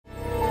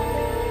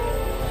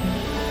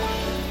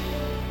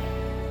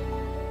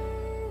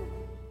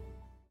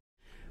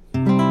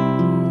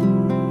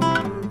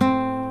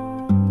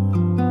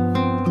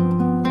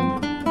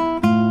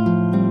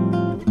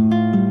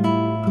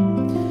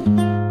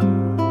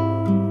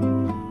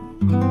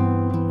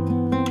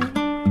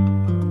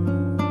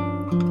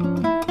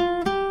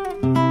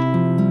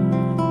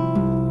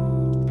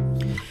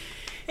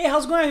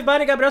going,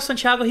 everybody? Gabriel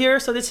Santiago here.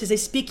 So this is a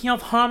Speaking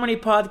of Harmony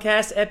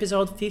podcast,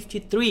 episode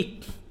 53.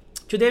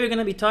 Today we're going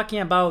to be talking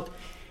about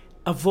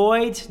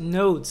avoid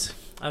nodes,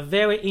 a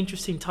very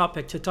interesting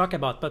topic to talk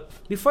about. But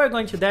before I go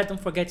into that,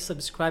 don't forget to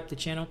subscribe to the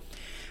channel,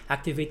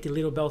 activate the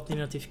little bell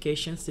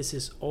notifications. This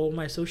is all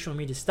my social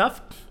media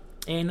stuff.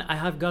 And I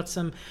have got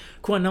some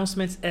cool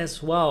announcements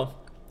as well.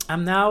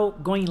 I'm now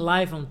going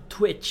live on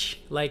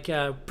Twitch,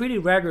 pretty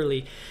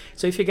regularly.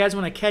 So if you guys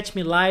want to catch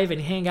me live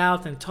and hang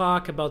out and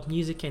talk about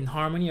music and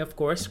harmony, of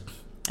course,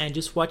 and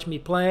just watch me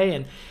play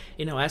and,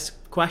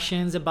 ask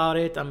questions about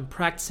it. I'm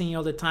practicing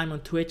all the time on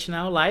Twitch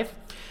now live.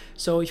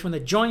 So if you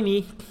want to join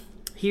me,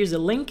 here's a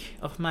link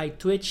of my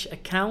Twitch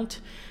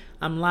account.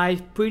 I'm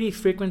live pretty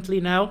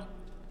frequently now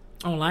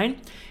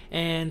online.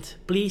 And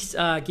please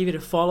give it a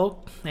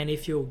follow. And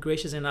if you're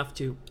gracious enough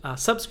to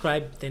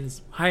subscribe, then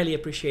it's highly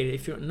appreciated.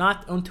 If you're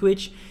not on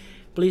Twitch,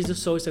 please do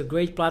so. It's a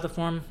great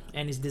platform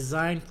and it's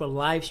designed for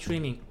live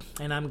streaming.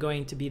 And I'm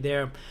going to be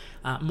there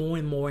more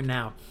and more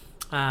now.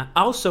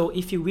 Also,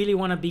 if you really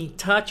want to be in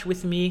touch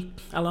with me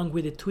along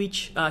with the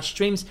Twitch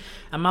streams,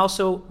 I'm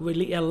also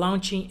really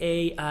launching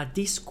a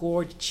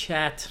Discord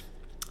chat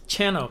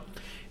channel.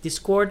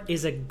 Discord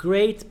is a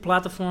great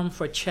platform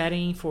for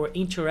chatting, for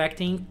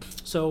interacting.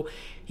 So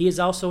he is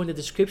also in the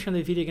description of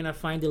the video. You're going to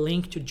find the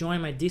link to join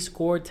my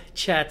Discord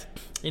chat.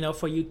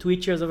 For you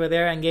Twitchers over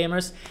there and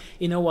gamers,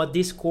 you know what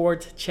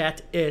Discord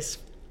chat is.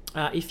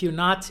 If you're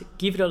not,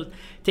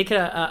 take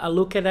a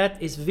look at that.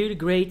 It's really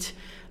great.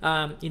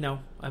 I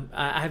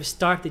have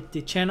started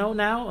the channel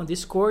now on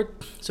Discord.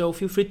 So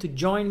feel free to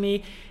join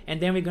me and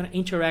then we're going to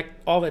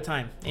interact all the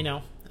time,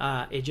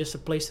 It's just a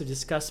place to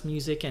discuss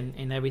music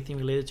and everything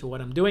related to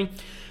what I'm doing,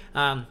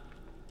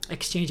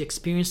 exchange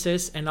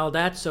experiences and all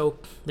that. So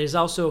there's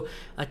also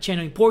a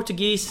channel in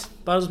Português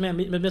para os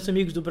meus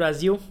amigos do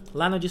Brasil.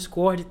 Lá no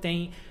Discord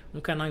tem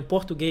canal em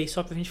português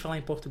só pra gente falar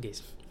em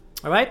português.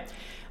 All right?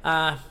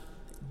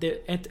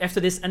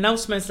 After this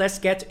announcements, let's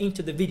get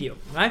into the video.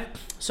 Right?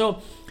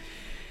 So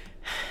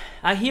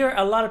I hear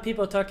a lot of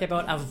people talk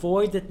about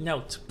avoided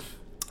note,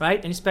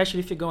 right? And especially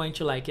if you go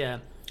into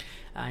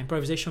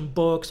improvisation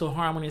books or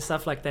harmony and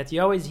stuff like that,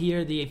 you always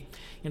hear the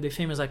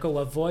famous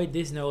avoid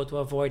this note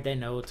or avoid that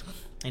note.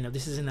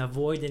 This is an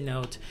avoided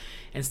note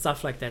and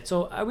stuff like that.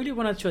 So I really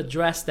wanted to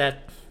address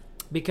that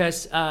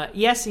because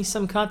yes, in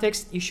some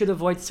context you should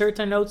avoid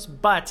certain notes,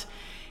 but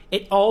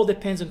it all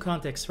depends on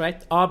context,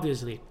 right?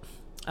 Obviously,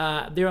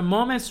 there are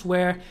moments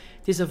where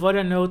this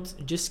avoided note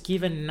just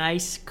give a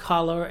nice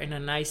color and a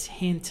nice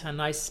hint, a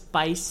nice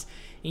spice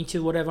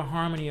into whatever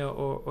harmony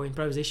or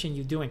improvisation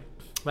you're doing,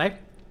 right?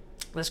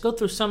 Let's go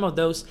through some of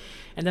those,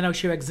 and then I'll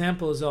share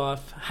examples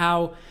of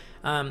how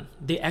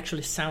they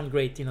actually sound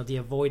great, the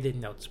avoided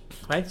notes,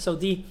 right? So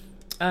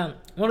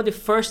one of the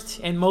first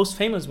and most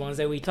famous ones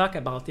that we talk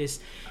about is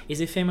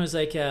a famous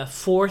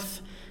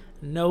fourth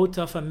note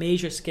of a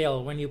major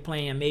scale when you're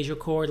playing a major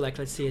chord,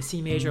 let's say a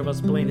C major I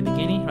was playing in the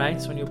beginning,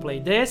 right? So when you play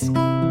this,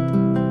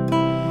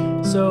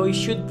 so you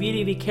should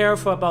really be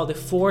careful about the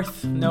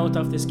fourth note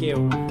of the scale,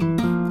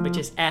 which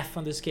is F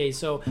on this case.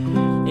 So,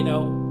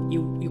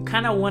 you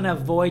kind of want to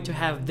avoid to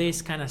have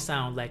this kind of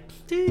sound like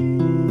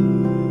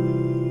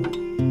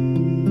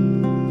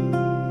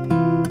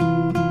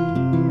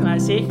I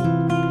see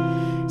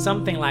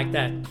something like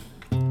that.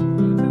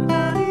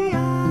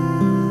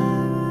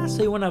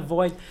 So you want to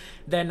avoid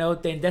that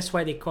note, then that's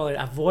why they call it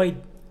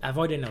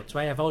avoided notes,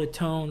 right? Avoided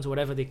tones,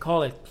 whatever they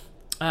call it.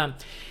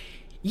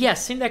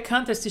 Yes, in that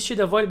context, you should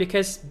avoid it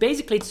because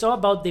basically it's all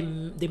about the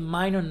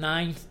minor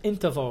ninth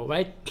interval,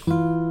 right?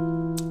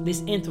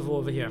 This interval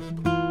over here.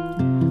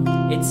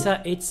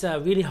 It's a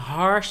really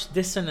harsh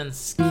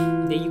dissonance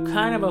that you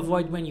kind of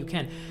avoid when you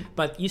can.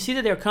 But you see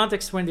that there are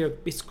contexts when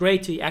it's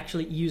great to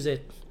actually use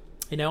it,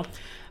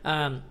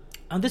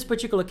 On this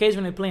particular case,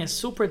 when you're playing a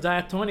super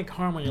diatonic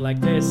harmony like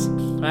this,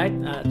 right?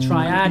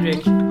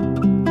 Triadic.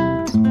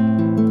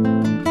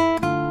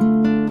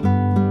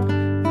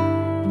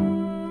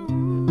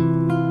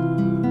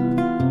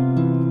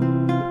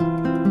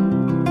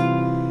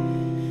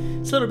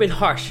 A little bit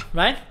harsh,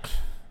 right?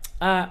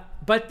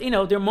 But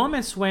there are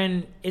moments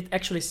when it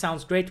actually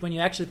sounds great when you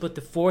actually put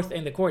the fourth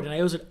in the chord, and I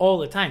use it all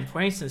the time.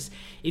 For instance,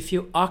 if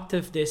you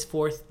octave this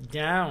fourth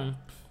down,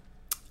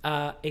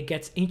 it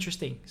gets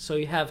interesting. So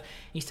you have,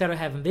 instead of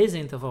having this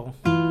interval,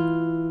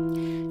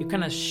 you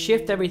kind of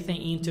shift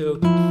everything into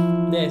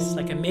this,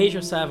 like a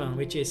major 7,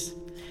 which is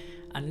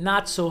a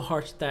not so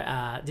harsh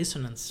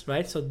dissonance,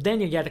 right? So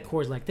then you get a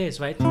chord like this,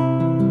 right?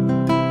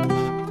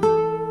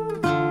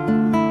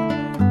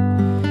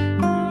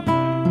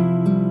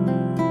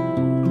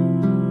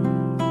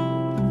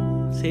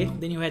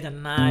 Then you had a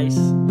nice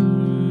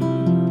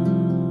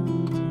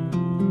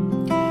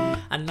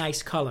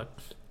color.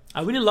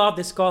 I really love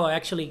this color.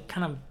 Actually,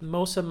 kind of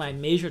most of my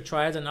major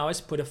triads, and I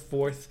always put a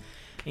fourth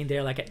in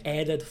there, like an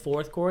added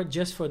fourth chord,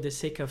 just for the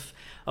sake of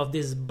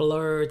this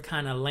blurred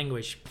kind of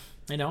language.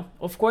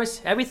 Of course,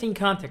 everything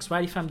context,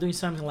 right? If I'm doing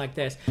something like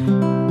this.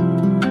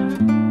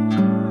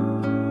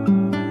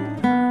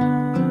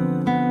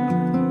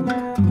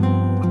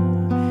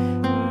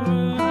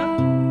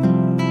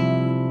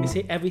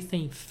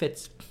 everything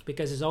fits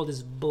because it's all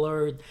this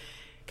blurred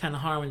kind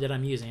of harmony that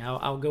I'm using.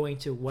 I'll go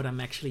into what I'm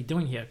actually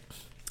doing here.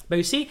 But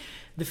you see,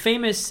 the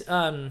famous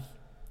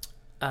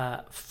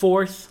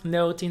fourth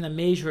note in a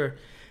major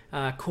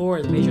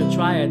chord, major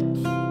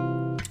triad,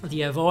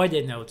 the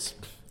avoided notes.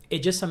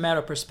 It's just a matter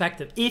of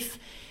perspective. If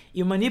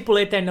you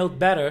manipulate that note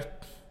better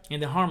in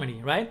the harmony,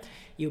 right?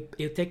 You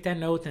take that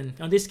note, and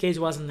in this case, it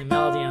wasn't the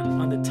melody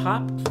on the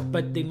top,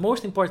 but the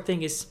most important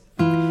thing is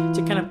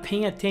to kind of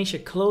pay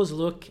attention, a close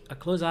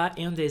eye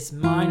on this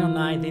minor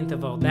ninth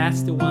interval.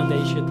 That's the one that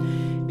you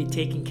should be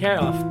taking care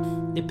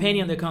of,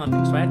 depending on the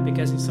context, right?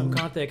 Because in some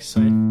contexts,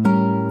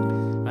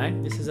 right,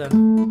 this is a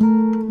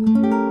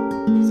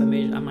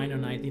minor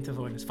ninth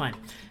interval, and it's fine.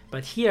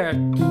 But here,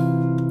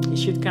 you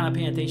should kind of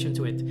pay attention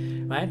to it,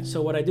 right?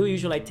 So what I do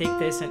usually, I take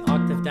this an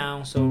octave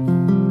down, so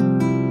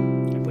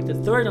I put the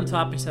third on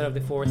top instead of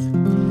the fourth,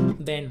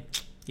 then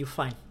you're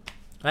fine,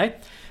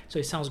 right? So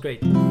it sounds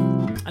great.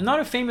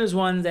 Another famous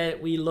one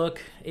that we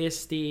look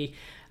is the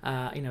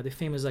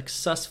famous like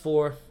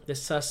sus4,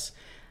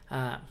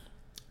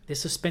 the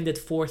suspended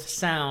fourth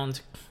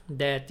sound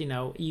that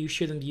you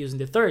shouldn't be using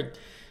the third,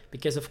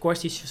 because of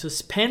course if you're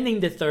suspending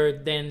the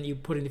third, then you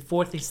put in the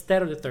fourth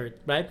instead of the third,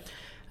 right?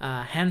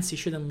 Hence you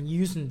shouldn't be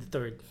using the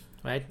third,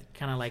 right?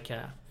 Kind of like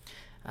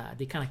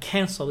they kind of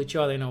cancel each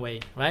other in a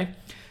way, right?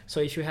 So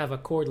if you have a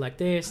chord like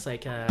this,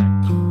 like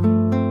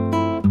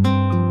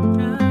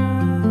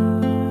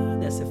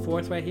that's the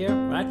fourth right here,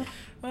 right?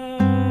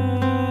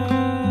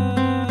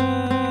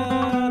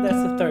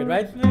 That's the third,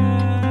 right?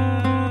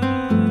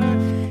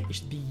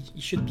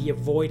 You should be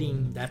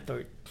avoiding that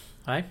third,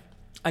 right?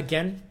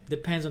 Again,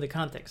 depends on the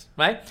context,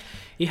 right?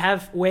 You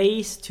have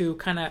ways to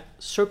kind of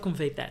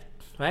circumvent that,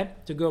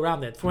 right? To go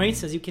around that. For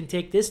instance, you can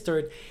take this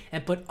third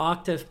and put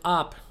octave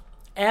up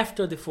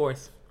after the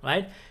fourth,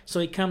 right? So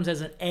it comes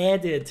as an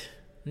added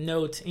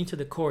note into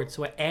the chord,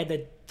 so an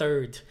added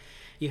third.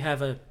 You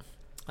have a,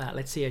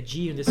 let's say a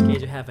G, in this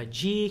case you have a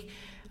G,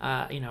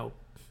 7,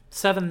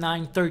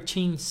 9,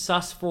 13,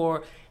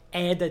 sus4,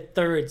 added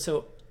third.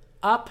 So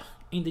up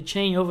in the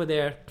chain over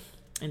there,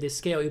 in the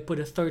scale, you put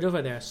a third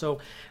over there. So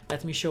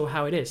let me show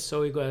how it is.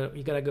 So you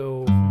gotta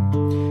go.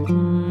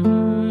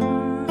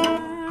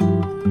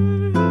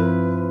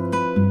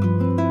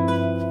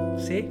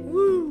 See?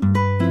 Woo!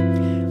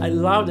 I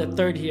love the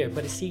third here,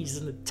 but see, it's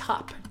in the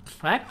top,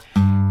 right?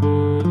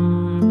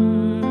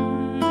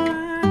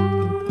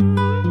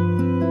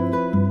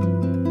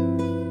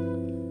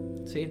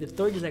 See, the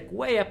third is like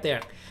way up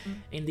there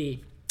in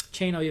the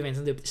chain of events,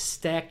 in the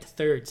stacked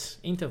thirds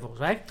intervals,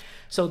 right?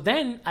 So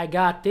then I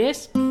got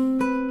this.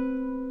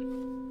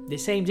 The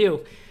same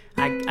deal.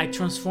 I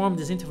transformed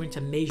this interval into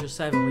a major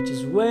 7, which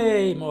is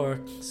way more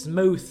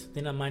smooth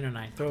than a minor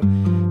 9. So,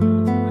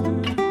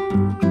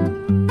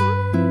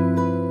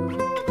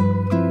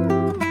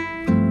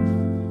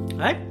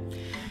 right?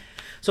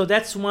 So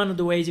that's one of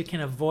the ways you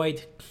can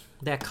avoid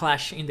that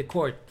clash in the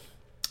chord.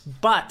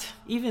 But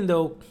even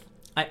though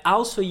I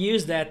also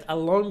use that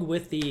along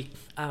with the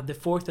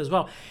fourth as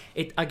well,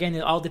 it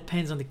all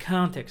depends on the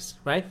context,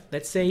 right?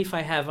 Let's say if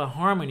I have a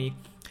harmony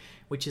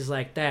which is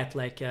like that,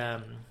 like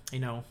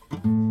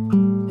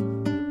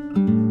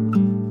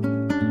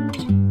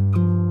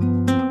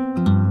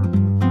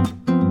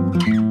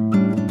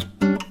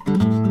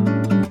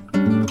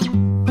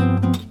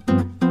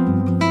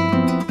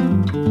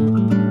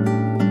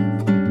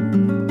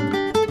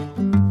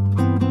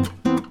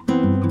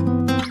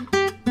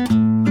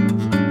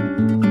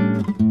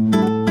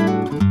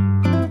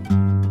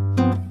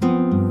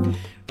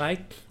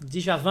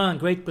Djavan,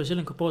 great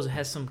Brazilian composer,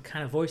 has some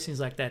kind of voicings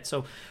like that.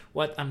 So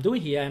what I'm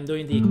doing here, I'm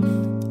doing the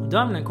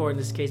dominant chord, in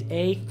this case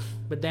A,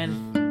 but then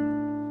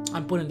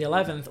I'm putting the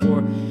 11th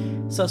or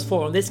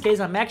sus4. In this case,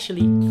 I'm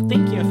actually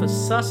thinking of a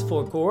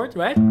sus4 chord,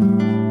 right?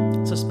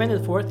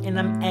 Suspended fourth, and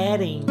I'm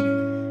adding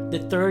the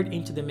third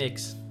into the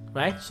mix,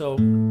 right? So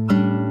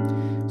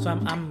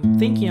I'm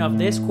thinking of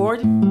this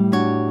chord,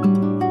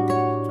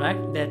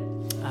 right? That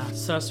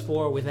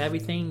sus4 with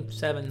everything,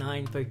 7,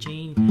 9,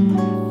 13,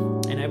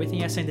 and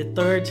everything. I send the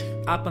third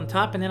up on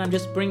top, and then I'm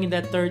just bringing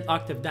that third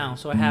octave down.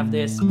 So I have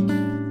this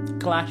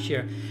clash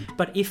here.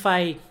 But if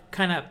I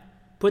kind of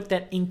put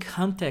that in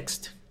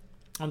context,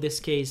 on this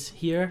case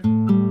here,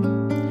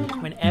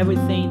 when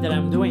everything that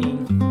I'm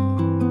doing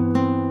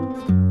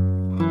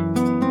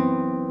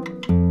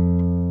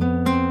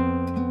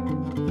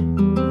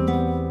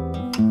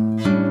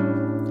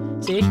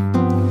see,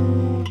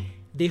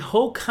 the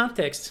whole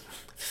context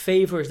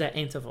favors that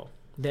interval,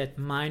 that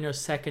minor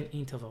second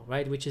interval,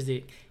 right? Which is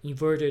the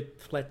inverted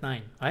flat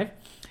 9, right?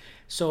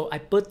 So I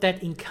put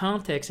that in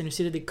context, and you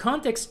see that the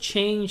context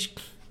changed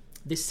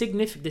the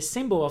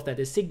symbol of that,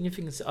 the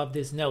significance of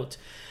this note.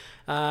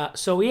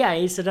 So yeah,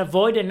 it's an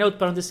avoided note,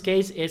 but in this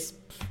case, it's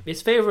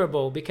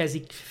favorable because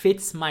it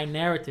fits my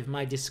narrative,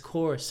 my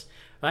discourse,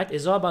 right?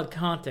 It's all about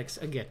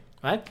context again,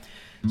 right?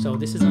 So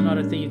this is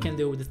another thing you can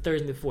do with the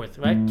third and the fourth,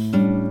 right?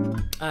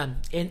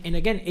 And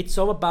again, it's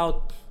all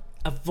about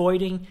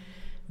avoiding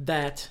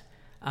that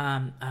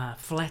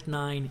flat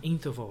 9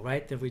 interval,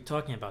 right, that we're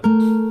talking about,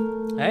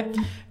 right?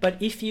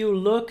 But if you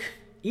look,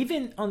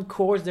 even on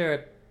chords that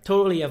are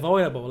totally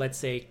avoidable, let's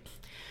say,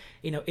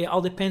 it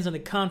all depends on the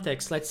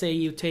context. Let's say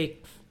you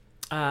take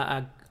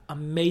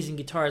amazing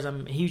guitars.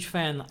 I'm a huge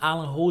fan of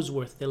Alan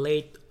Holdsworth, the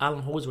late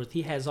Alan Holdsworth.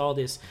 He has all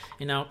this,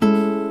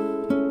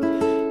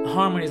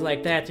 harmonies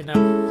like that,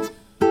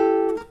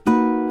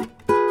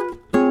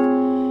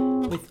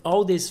 with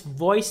all these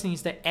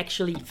voicings that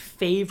actually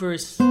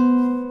favors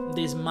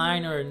this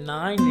minor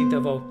 9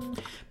 interval.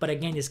 But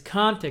again, this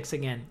context,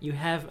 again, you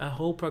have a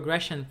whole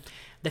progression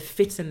that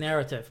fits the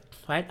narrative,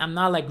 right? I'm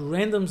not like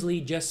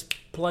randomly just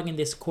plugging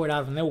this chord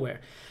out of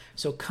nowhere.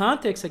 So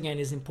context, again,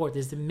 is important.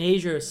 It's the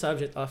major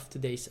subject of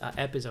today's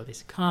episode,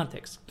 is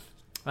context,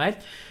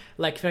 right?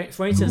 Like,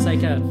 for instance,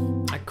 like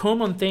a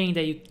common thing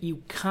that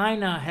you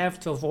kind of have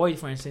to avoid,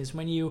 for instance,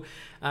 when you,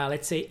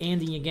 let's say,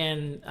 ending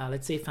again,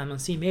 let's say if I'm on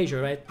C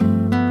major, right?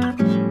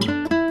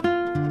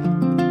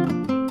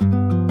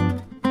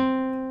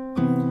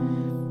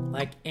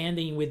 Like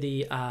ending with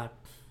the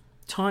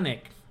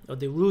tonic, or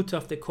the root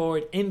of the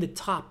chord in the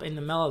top in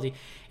the melody,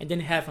 and then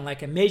having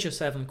like a major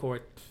 7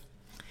 chord.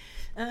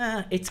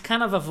 It's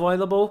kind of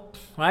avoidable,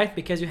 right?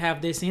 Because you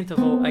have this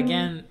interval,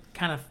 again,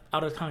 kind of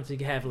out of context.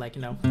 You have like,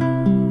 so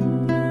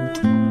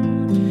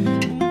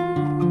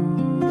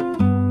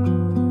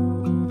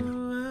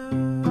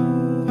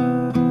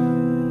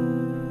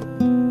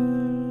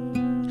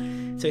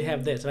you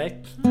have this, right?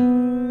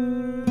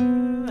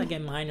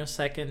 Again, minor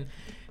 2nd,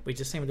 which is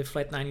the same with the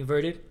flat 9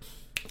 inverted,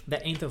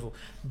 that interval.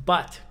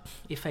 But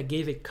if I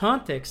gave it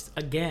context,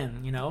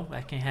 again,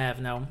 I can have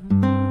now.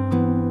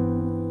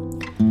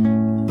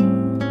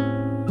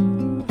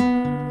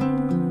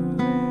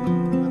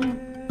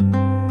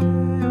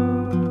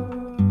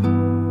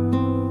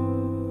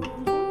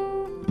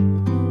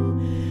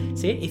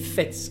 See, it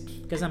fits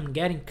because I'm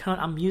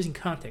using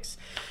context.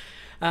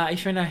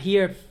 If you're not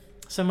here,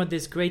 some of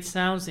these great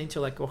sounds into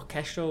like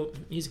orchestral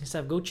music and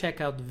stuff, go check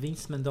out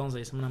Vince Mendoza.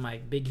 He's one of my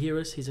big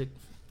heroes. He's an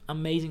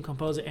amazing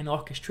composer and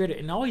orchestrator,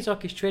 and all his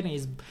orchestrating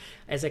is,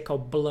 as I call,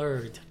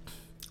 blurred,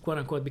 quote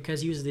unquote,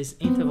 because he uses these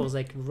intervals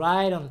like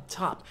right on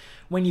top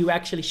when you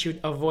actually should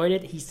avoid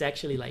it. He's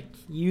actually like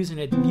using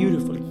it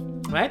beautifully,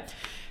 right?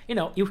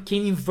 You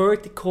can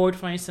invert the chord,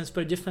 for instance,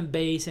 put a different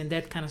bass, and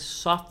that kind of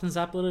softens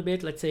up a little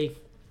bit. Let's say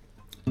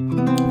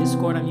this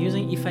chord I'm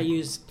using, if I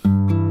use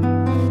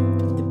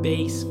the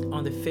bass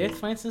on the 5th,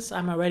 for instance,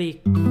 I'm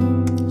already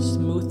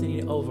smoothing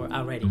it over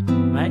already,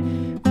 right?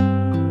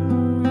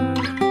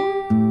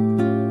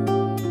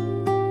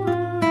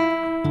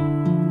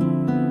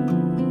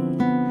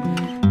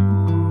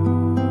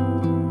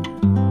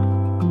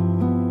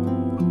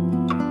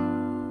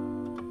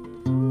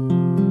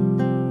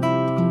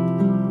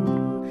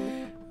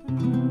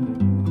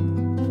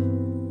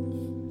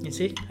 You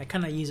see, I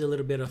kind of use a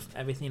little bit of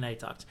everything I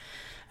talked.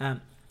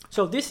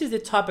 So this is the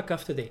topic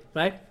of today,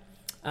 right?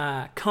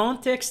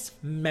 Context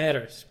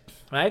matters,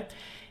 right?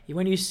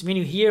 When you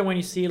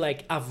see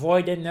like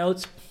avoided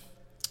notes,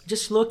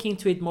 just look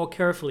into it more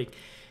carefully,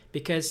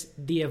 because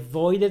the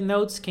avoided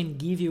notes can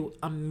give you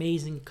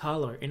amazing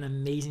color and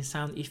amazing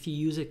sound if you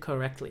use it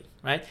correctly,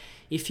 right?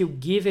 If you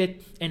give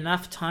it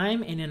enough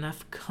time and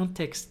enough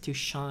context to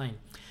shine,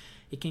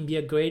 it can be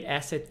a great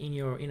asset in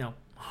your,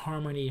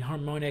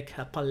 harmonic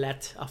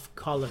palette of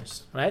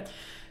colors, right?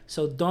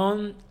 So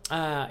don't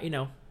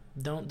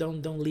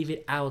leave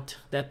it out,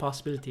 that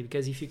possibility,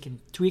 because if you can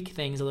tweak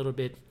things a little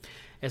bit,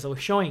 as I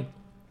was showing,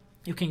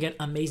 you can get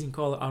amazing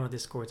color out of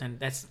this chords. And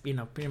that's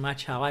pretty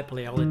much how I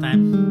play all the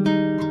time.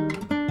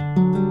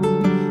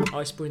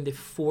 Always putting the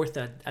 4th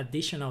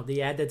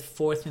the added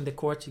 4th in the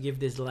chord to give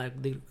this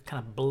like the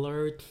kind of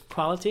blurred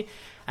quality.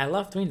 I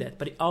love doing that,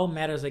 but it all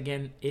matters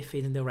again if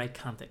it's in the right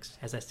context,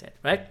 as I said,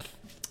 right?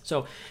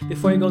 So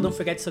before you go, don't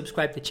forget to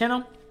subscribe to the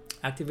channel,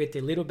 activate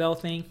the little bell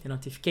thing, the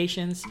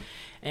notifications,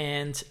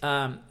 and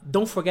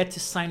don't forget to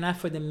sign up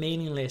for the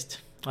mailing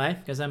list, right?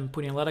 Because I'm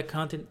putting a lot of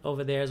content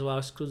over there as well,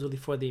 exclusively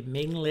for the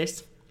mailing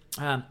list.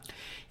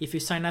 If you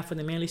sign up for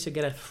the mailing list, you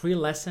get a free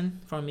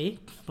lesson from me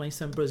playing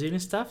some Brazilian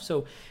stuff.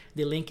 So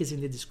the link is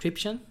in the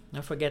description.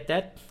 Don't forget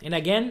that. And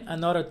again,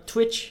 another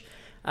Twitch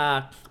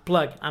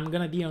plug. I'm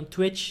gonna be on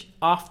Twitch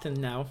often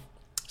now,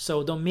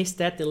 so don't miss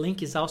that. The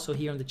link is also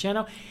here on the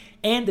channel,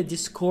 and the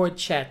Discord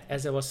chat,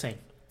 as I was saying,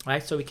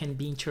 right? So we can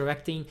be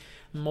interacting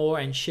more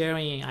and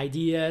sharing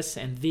ideas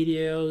and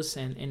videos,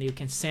 and you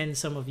can send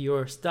some of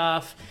your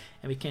stuff,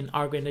 and we can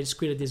argue, and I just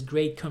created this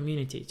great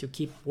community to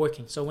keep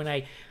working. So when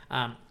I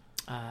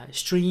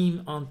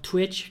stream on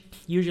Twitch,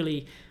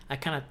 usually I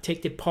kind of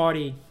take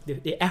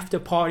the after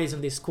parties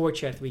on the Discord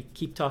chat. We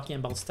keep talking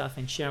about stuff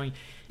and sharing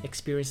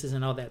experiences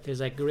and all that.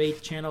 There's like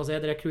great channels there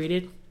that I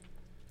created,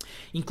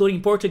 incluindo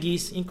em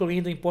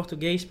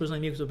português para os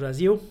amigos do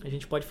Brasil. A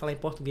gente pode falar em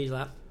português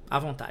lá à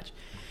vontade.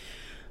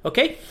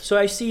 Okay, so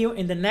I see you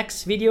in the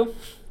next video,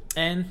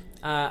 and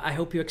I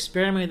hope you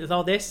experiment with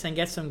all this and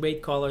get some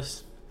great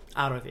colors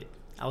out of it.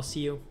 I'll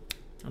see you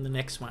on the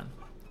next one.